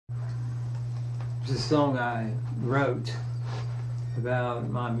It's a song I wrote about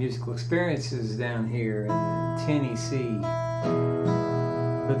my musical experiences down here in Tennessee.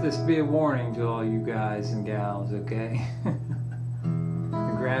 But this be a warning to all you guys and gals, okay?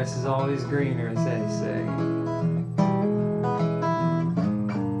 The grass is always greener, as they say.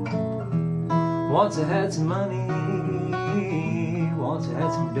 Once I had some money, once I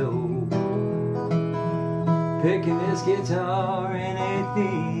had some dough, picking this guitar in a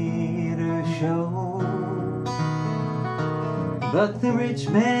theater show. But the rich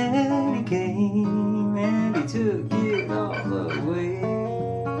man, he came and he took it all away.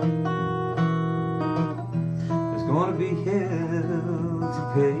 There's gonna be hell to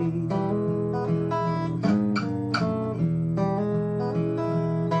pay.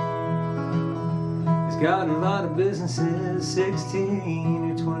 He's got a lot of businesses,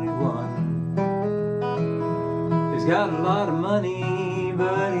 16 or 21. He's got a lot of money,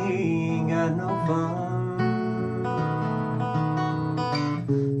 but he ain't got no fun.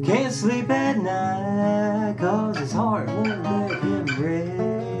 Can't sleep at night, 'cause his heart won't let him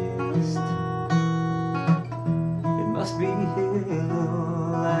rest. It must be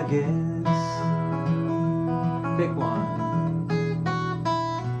hell, I guess. Pick one.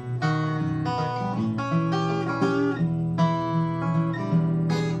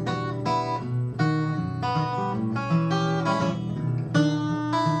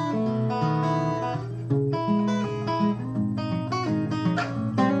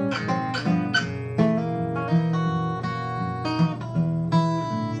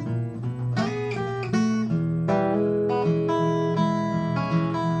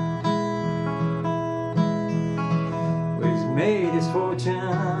 Made his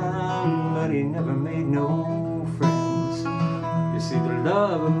fortune, but he never made no friends. You see, the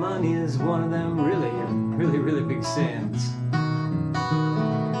love of money is one of them really big sins.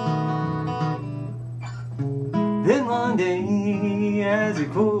 Then one day, as he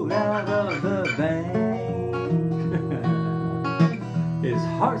pulled out of the bank, his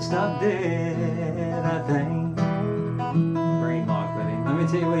heart stopped dead, I think. Brain lock, buddy. Let me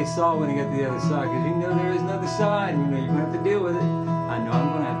tell you what he saw when he got to the other side, because you know there is another side, and you know you're going to have to deal with it. I know I'm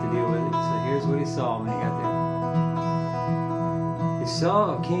going to have to deal with it. So here's what he saw when he got there. He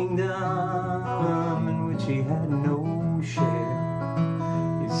saw a kingdom in which he had no share.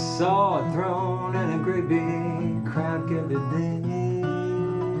 He saw a throne and a great big crowd gathered there.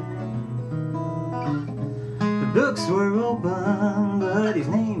 The books were open, but his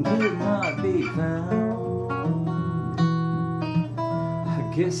name could not be found.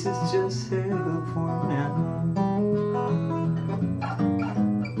 I guess it's just hell for now.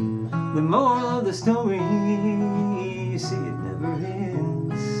 The moral of the story, you see, it never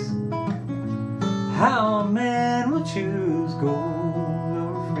ends. How a man will choose gold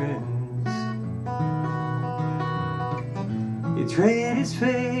or friends. He traded his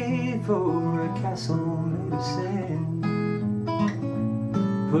faith for a castle made of sand,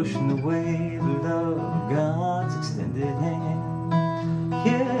 pushing away the love of God's extended hand.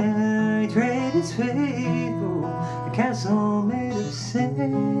 Yeah, he traded his faith for a castle made of sand,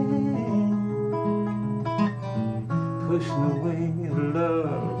 pushing away the love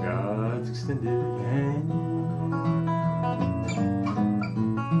of God's extended hand.